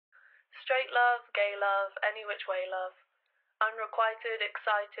Straight love, gay love, any which way love. Unrequited,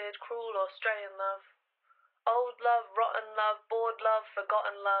 excited, cruel or straying love. Old love, rotten love, bored love,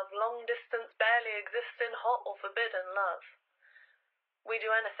 forgotten love, long distance, barely existing, hot or forbidden love. We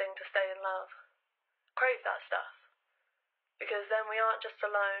do anything to stay in love. Crave that stuff. Because then we aren't just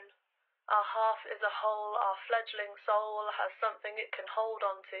alone. Our half is a whole, our fledgling soul has something it can hold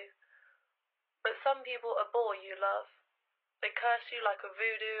on to. But some people abhor you, love. They curse you like a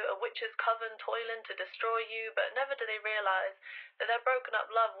voodoo, a witch's coven toiling to destroy you, but never do they realize that their broken up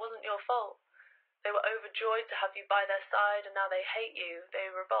love wasn't your fault. They were overjoyed to have you by their side, and now they hate you, they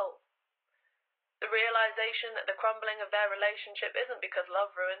revolt. The realization that the crumbling of their relationship isn't because love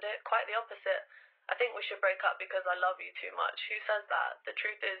ruined it, quite the opposite. I think we should break up because I love you too much. Who says that? The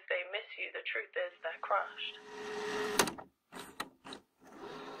truth is they miss you, the truth is they're crushed.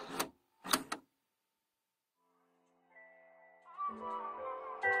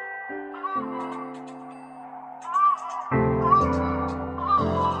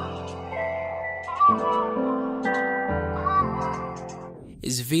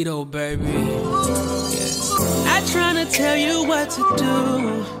 It's Vedo, baby. Yeah. I tryna tell you what to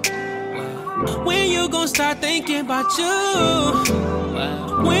do. When you gon' start thinking about you?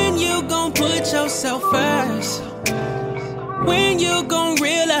 When you gon' put yourself first? When you gon'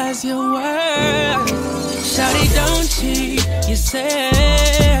 realize your worth? Shawty, don't cheat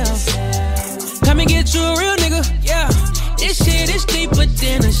yourself. Come and get you a real nigga, yeah. This shit is deeper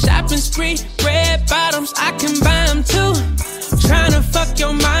than a shopping spree. Red bottoms, I can buy them too. Tryna fuck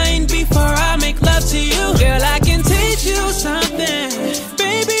your mind before I make love to you. Girl, I can teach you something.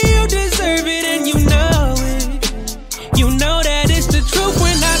 Baby, you deserve it and you know it. You know that it's the truth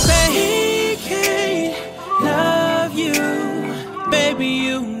when I say he can't love you. Baby,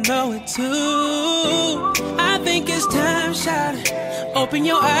 you know it too. I think it's time, shawty. Open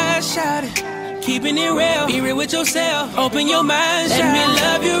your eyes, shawty. Keeping it real, be real with yourself. Open your mind, let me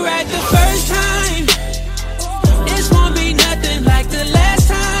love you right the first time. This won't be nothing like the last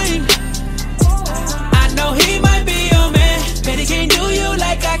time. I know he might be your man, but he can't do you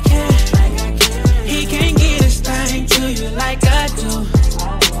like I can. He can't get his thing to you like I do.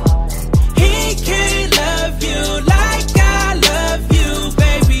 He can't love you like I love you,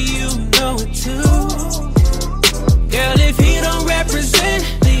 baby, you know it too. Girl, if he don't represent,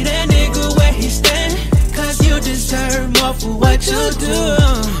 leave that nigga where he stand. Cause you deserve more for what you do.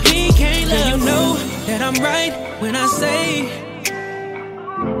 He can't love you. Know that I'm right when I say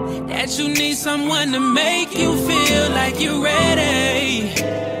that you need someone to make you feel like you're ready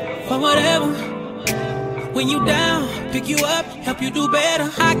for whatever. When you down, pick you up, help you do better.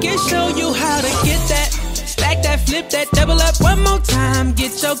 I can show you how to get that. Stack that, flip that, double up one more time.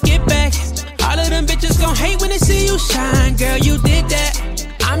 Get your get back. All of them bitches gon' hate when they see you shine. Girl, you did that.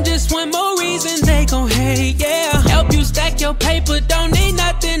 I'm just one more reason they gon' hate, yeah. Help you stack your paper, don't need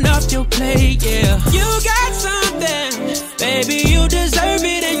nothing off your plate, yeah. You got something, baby, you deserve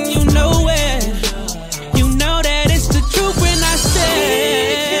it and you know it. You know that it's the truth when I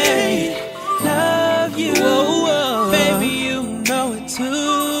say love you, whoa, baby, you know it too.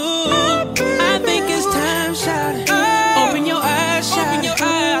 I think it's time, shawty. Open your eyes, shawty.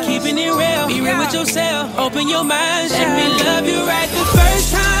 Keeping it real, be real with yourself. Open your mind, let me love you right the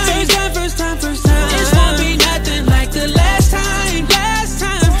first time. First time. This won't be nothing like the last time. I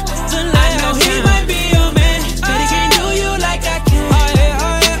know he might be your man, but he can't do you like I can.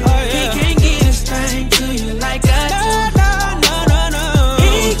 He can't get his thing to you like I do. No.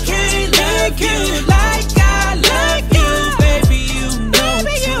 He can't love you like I love you, baby, you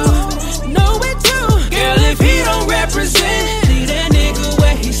know it too. Girl, if he don't represent, leave that nigga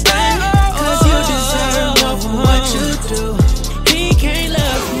where he stand. Cause you deserve more for what you do. He can't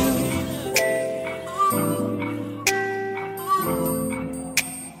love you.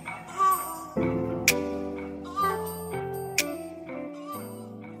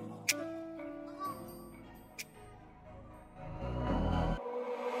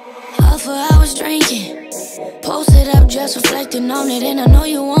 Up for hours drinking, posted up just reflecting on it, and I know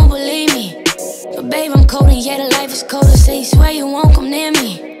you won't believe me. But babe, I'm cold and yeah, the life is colder, so you swear you won't come near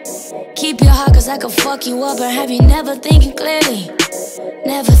me. Keep your heart cause I could fuck you up, and have you never thinking clearly?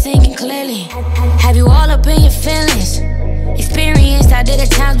 Never thinking clearly. Have you all up in your feelings? Experienced, I did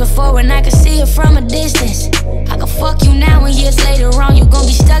it times before when I could see it from a distance. I could fuck you now and years later on you gon'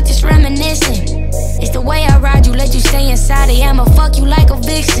 be stuck just reminiscing. It's the way I ride you, let you stay inside it, I'ma fuck you like a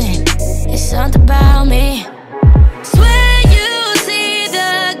vixen. It's something about me. Swear you see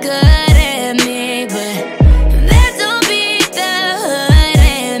the good in me, but that don't beat the hood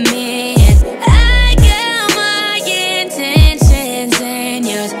in me. And I got my intentions and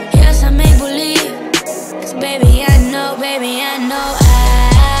yours. Yes, I'm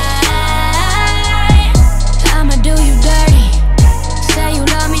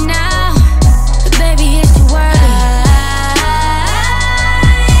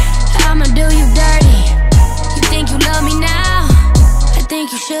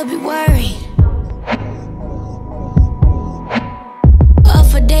should be worried. Up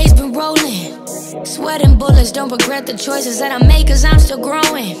for days, been rolling. Sweating bullets, don't regret the choices that I make, cause I'm still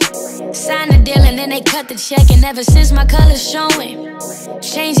growing. Sign the deal and then they cut the check, and ever since my color's showing.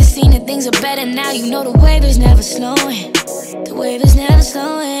 Change the scene and things are better now. You know the wave is never slowing. The wave is never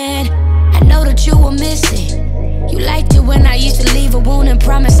slowing. I know that you were missing. You liked it when I used to leave a wound and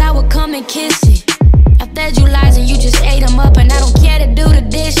promise I would come and kiss it. I fed you lies and you just ate them up, and I don't care to do the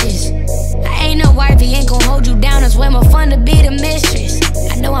dishes. I ain't no wifey, ain't gon' hold you down. It's way more fun to be the mistress.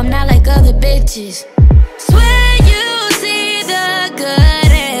 I know I'm not like other bitches. Swear you see the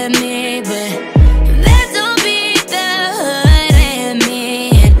good in me, but that don't beat the hood in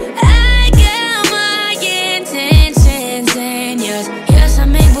me. And I got my intentions and yours. Yes, I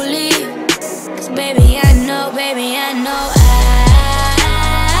make believe, cause baby I know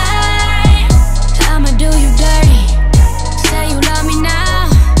I'ma do you dirty. Say you love me now,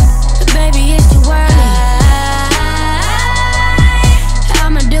 but baby it's too early.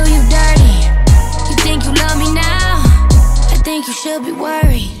 I'ma do you dirty. You think you love me now? I think you should be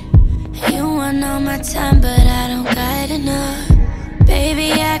worried. You want all my time, but I don't got enough.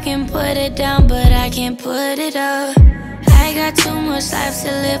 Baby, I can put it down, but I can't put it up. I got too much life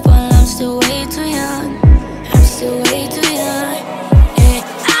to live while I'm still way too young. I'm still way too young. Yeah.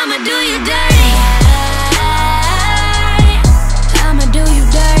 I'ma do you dirty. I'ma do you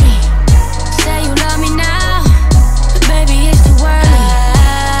dirty. Say you love me now, but baby it's too early.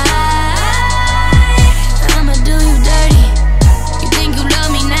 I'ma do you dirty. You think you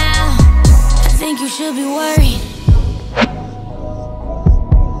love me now? I think you should be worried.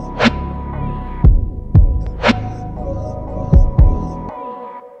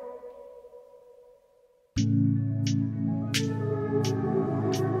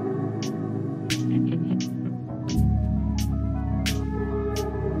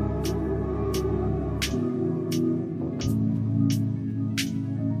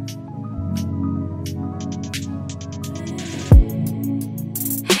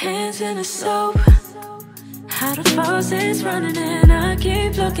 Hands in the soap, how the faucet's running and I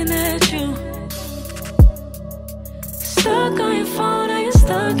keep looking at you. Stuck on your phone, or you're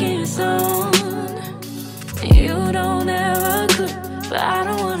stuck in your zone. You don't ever quit, but I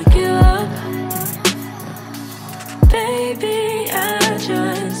don't wanna give up. Baby, I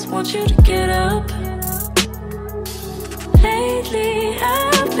just want you to get up. Lately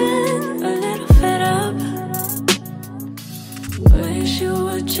I've been a little fed up. Wish you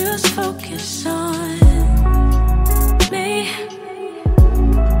would just focus on me.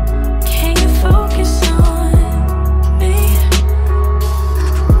 Can you focus on me?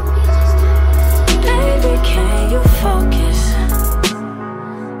 Baby, can you focus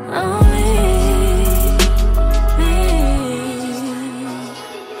on me?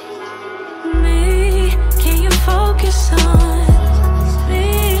 Me, can you focus on me?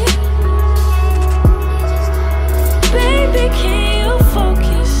 Baby, can you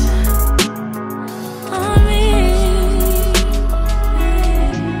focus on me?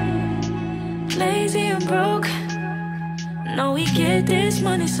 Lazy and broke, know we get this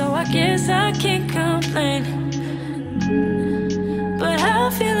money, so I guess I can't complain. But I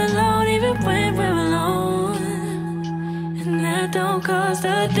feel alone even when we're alone, and that don't cost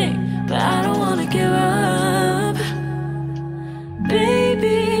a thing, but I don't wanna give up.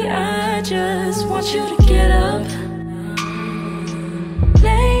 Baby, I just want you to get up.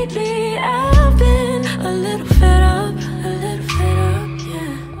 Lately I've been a little fed up,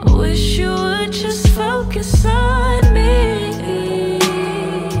 yeah. I wish you would just focus on me.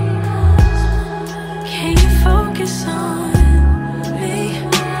 Can you focus on me?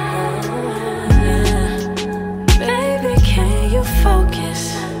 Yeah. Baby, can you focus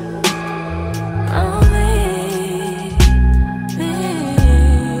on me?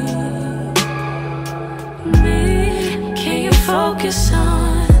 Me.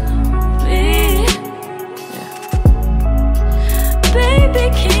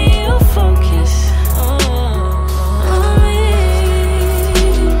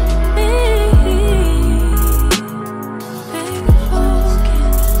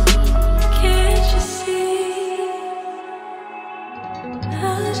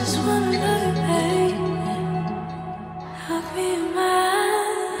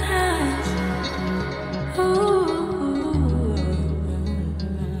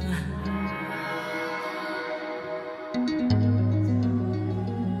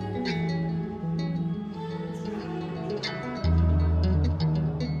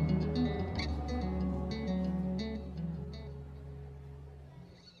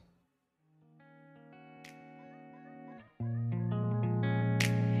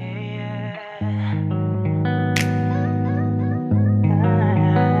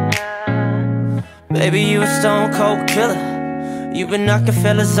 Baby, you a stone cold killer. You been knocking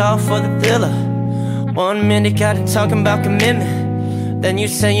fellas off for the thriller. 1 minute got it talking about commitment, then you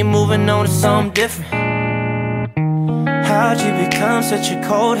say you're moving on to something different. How'd you become such a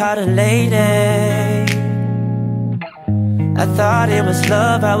cold-hearted lady? I thought it was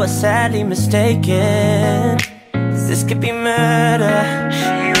love, I was sadly mistaken. This could be murder,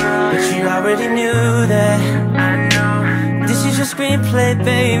 but you already knew that. This is your screenplay,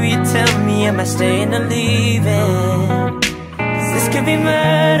 baby. Tell me, am I staying or leaving? This could be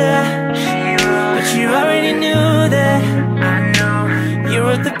murder, but you already knew that. You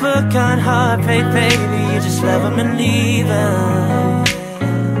wrote the book on heartbreak, baby. You just love him and leave him.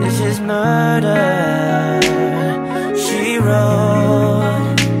 This is murder, she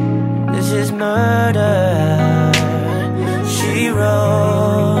wrote. This is murder, she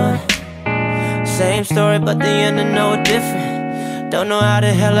wrote. Same story, but the ending no different. Don't know how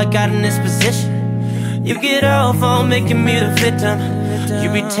the hell I got in this position. You get off on making me the victim. You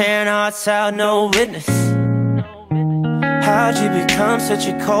be tearing hearts out, no witness. How'd you become such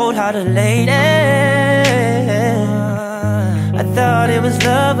a cold-hearted lady? I thought it was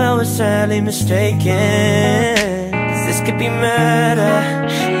love, I was sadly mistaken. This could be murder,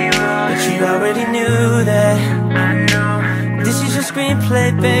 but you already knew that. This is your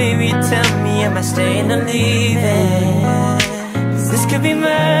screenplay, baby. Tell me, am I staying or leaving? This could be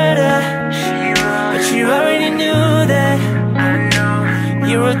murder, but you already knew that.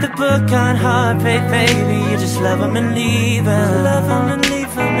 You wrote the book on heartbreak, baby. You just love him and leave him. Love him and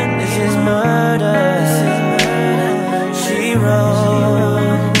leave him, and this is murder. She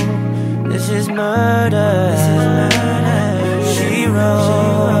wrote. This is murder. She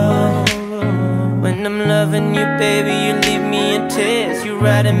wrote. When I'm loving you, baby, you leave me in tears. You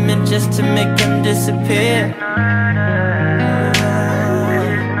write him in just to make him disappear.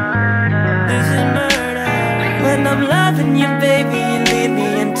 When I'm loving you, baby, you leave me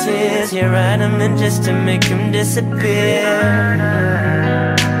in tears. You write him in just to make him disappear.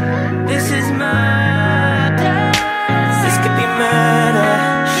 This is murder. This could be murder,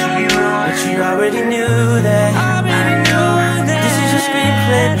 but you already knew that. This is your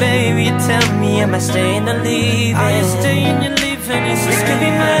screenplay, baby. Tell me, am I staying or leaving? Are you staying or leaving? This could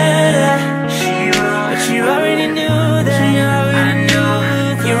be murder, but you already knew that.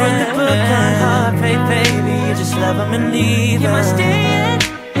 You wrote the book on heartbreak, baby. You just love him and leave him. Am I staying?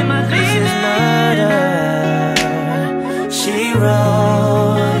 Am I leaving? This is murder, she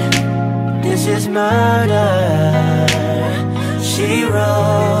wrote. This is murder, she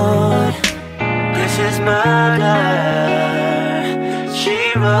wrote. This is murder, she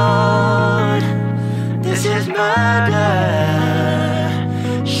wrote. This is murder,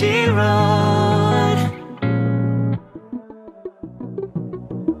 she wrote.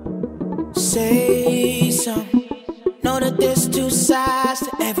 Say something. Know that there's two sides to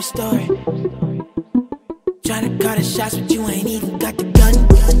every story. Tryna call the shots, but you ain't even got the gun.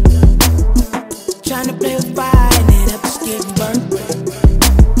 Tryna play with fire and end up just getting burned.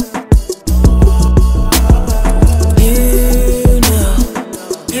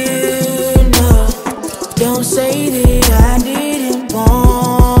 You know, don't say that I didn't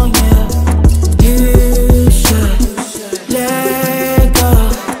want you. You should let go.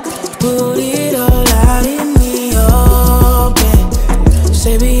 Put it all out in the open.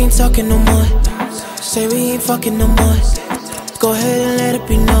 Say we ain't talking no more. Say we ain't fucking no more. Go ahead and let it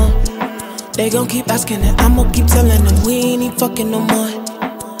be known. They gon' keep asking and I'ma keep telling them we ain't even fucking no more.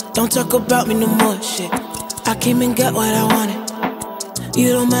 Don't talk about me no more, shit. I came and got what I wanted.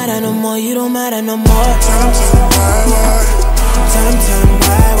 You don't matter no more, you don't matter no more. Tell them why. Tell them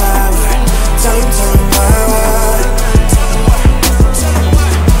why. Tell them why. Tell them why.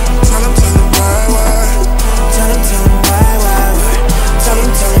 Tell them why.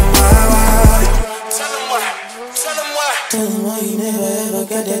 Tell them why you never ever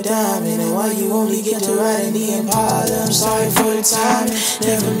got that diamond, and why you only get to ride in the Impala. I'm sorry for the timing,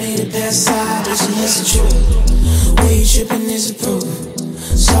 never made it past side. Listen, that's the truth. Way you tripping is the proof.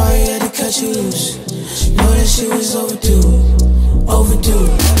 Sorry I had to cut you loose. Know that shit was overdue.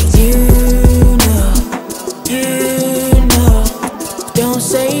 You know. Don't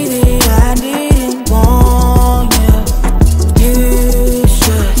say that I didn't want you. You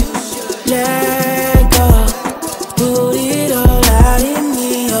should let go. Put it all out in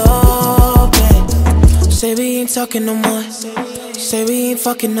the open. Say we ain't talking no more. Say we ain't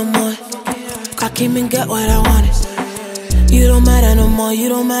fucking no more. I came and got what I wanted. You don't matter no more, you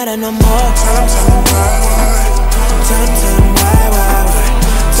don't matter no more. Tell them why. Tell them why.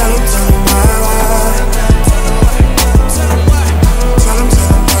 Tell them why. Tell them why. Tell them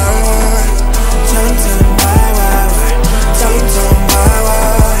why. Tell them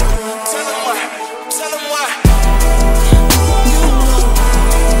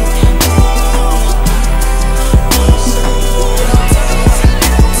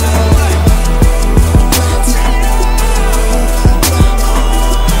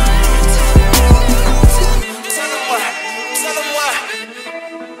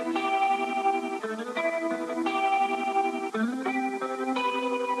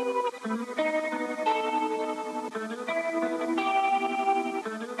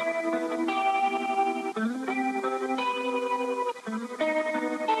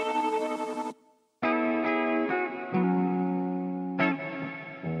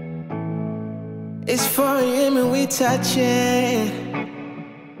It's 4 a.m. and we touching.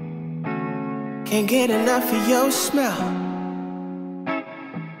 Can't get enough of your smell.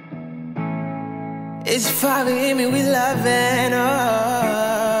 It's 5 a.m. and we loving.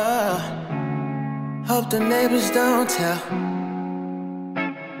 Oh, hope the neighbors don't tell.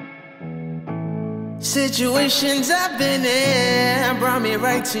 Situations I've been in brought me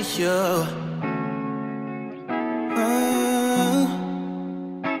right to you.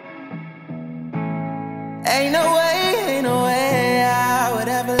 Ain't no way I would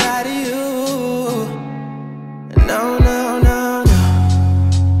ever lie to you. No, no, no, no.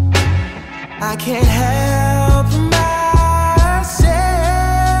 I can't help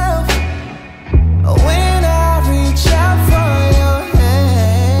myself when I reach out for your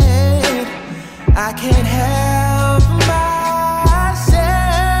hand. I can't help myself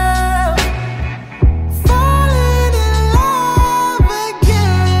falling in love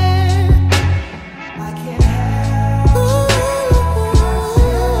again. I can't help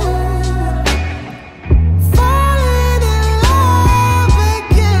falling in love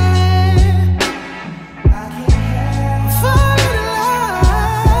again. I can't help falling in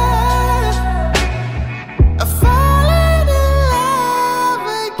love. I'm falling in love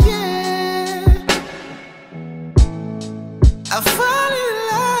again. I fall in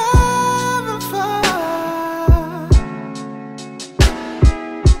love and fall.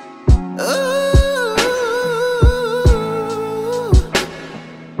 Ooh,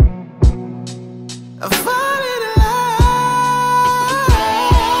 I fall in love.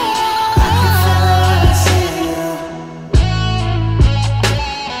 I can feel it when I see you.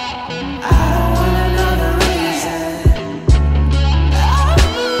 I don't wanna know the reason.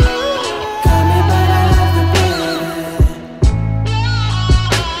 Call me, but I love the beat.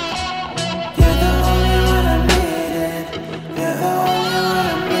 You're the only one I needed. You're the only one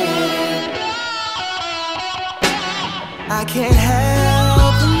I needed. I can't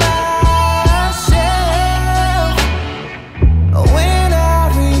help myself when I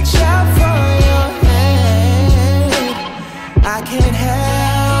reach out for your hand. I can't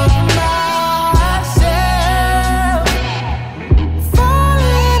help myself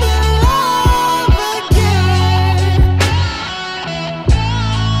falling in love again.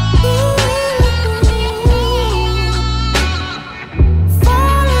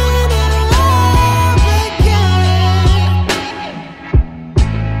 Falling in love again.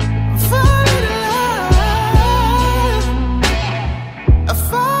 Falling in love. I'm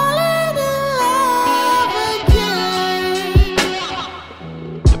falling in love again.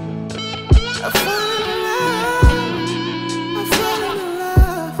 I'm falling in love. I'm falling in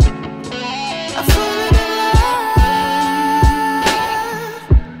love. I'm falling in love.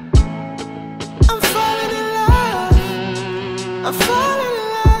 I'm falling in love. I'm falling in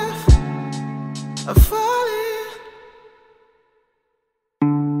love. I'm falling.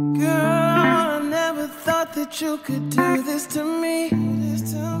 Girl, I never thought that you could do this to me. Do this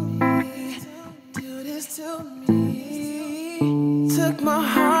to me. Do this to me. Took my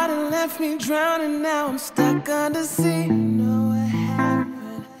heart and left me drowning. Now I'm stuck under sea. You know what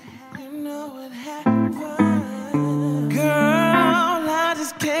happened. You know what happened. Girl, I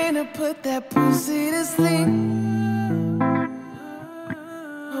just came to put that pussy to sleep.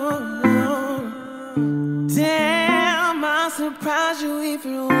 Oh no. Damn, I'm surprised you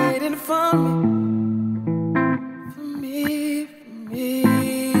even waiting for me. For me, for me.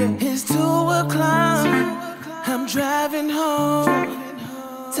 It's 2 o'clock. I'm driving home,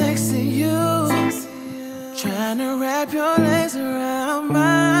 texting you, trying to wrap your legs around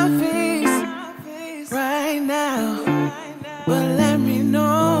my face right now. But let me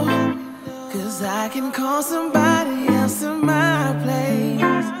know, 'cause I can call somebody else in my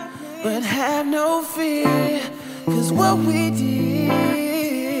place. But have no fear, 'cause what we did,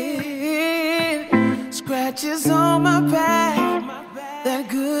 scratches on my back, that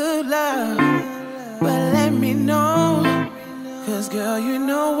good love. But let me know, 'cause girl, you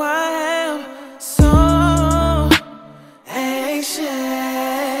know I am so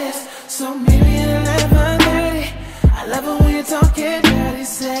anxious. So maybe at 11:30, I love it when you're talking dirty.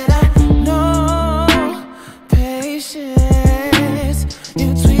 Said I know patience. You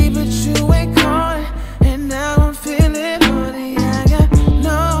tweet but you ain't calling, and now I'm feeling horny. I got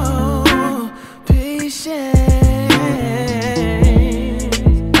no patience.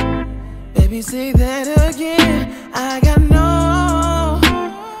 Baby, say that again. I got no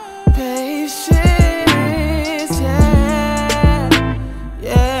patience.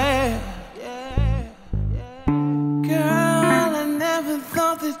 Yeah, yeah. Girl, I never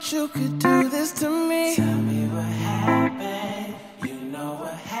thought that you could do this to me. Tell me what happened. You know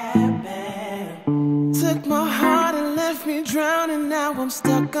what happened. drowning, now I'm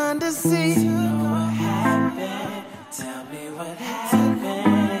stuck under sea. Tell me what happened. Tell me what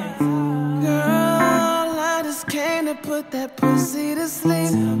happened. Girl, I just came to put that pussy to sleep.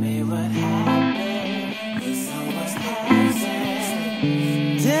 Tell me what happened. Listen what's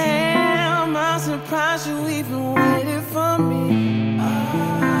happening. Damn, I'm surprised you even waited for me.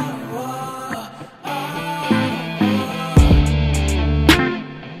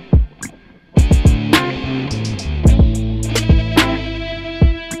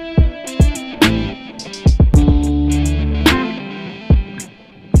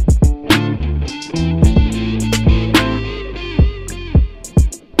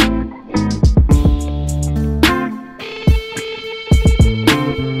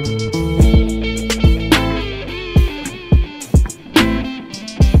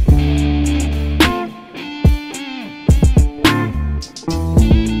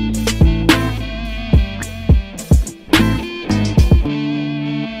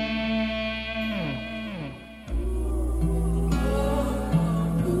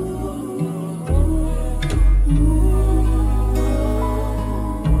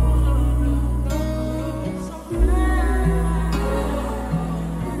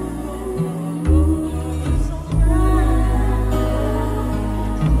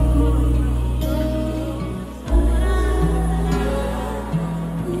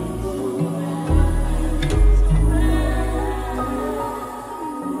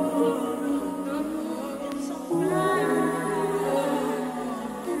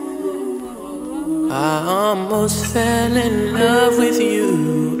 Fell in love with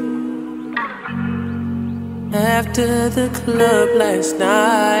you after the club last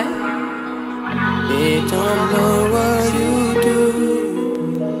night. They don't know what you do.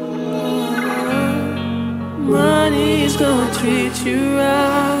 Money's gonna treat you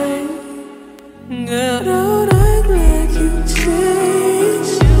right. Girl, don't act like you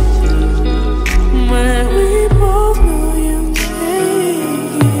changed when we both know you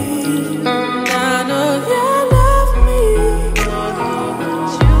changed. I know you love me.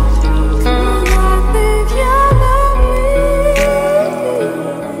 I think you love me.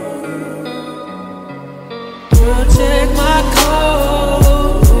 Girl, check my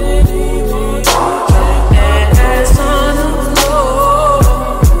code. That ass on the floor.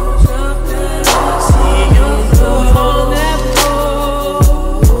 See your foot on that pole.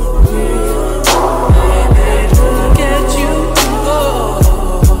 Baby, look at you go.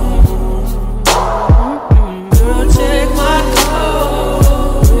 Girl, check my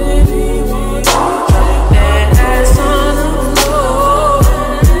code. That ass on the floor.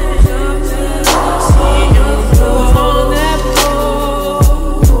 See your foot on that pole.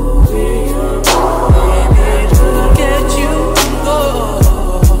 Baby, look at you go.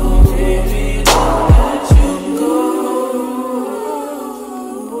 Baby, look at you go.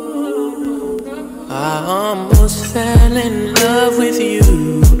 I almost fell in love with you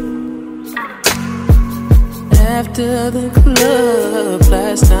after the club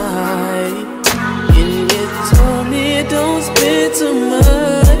last night. And you told me don't spend too much.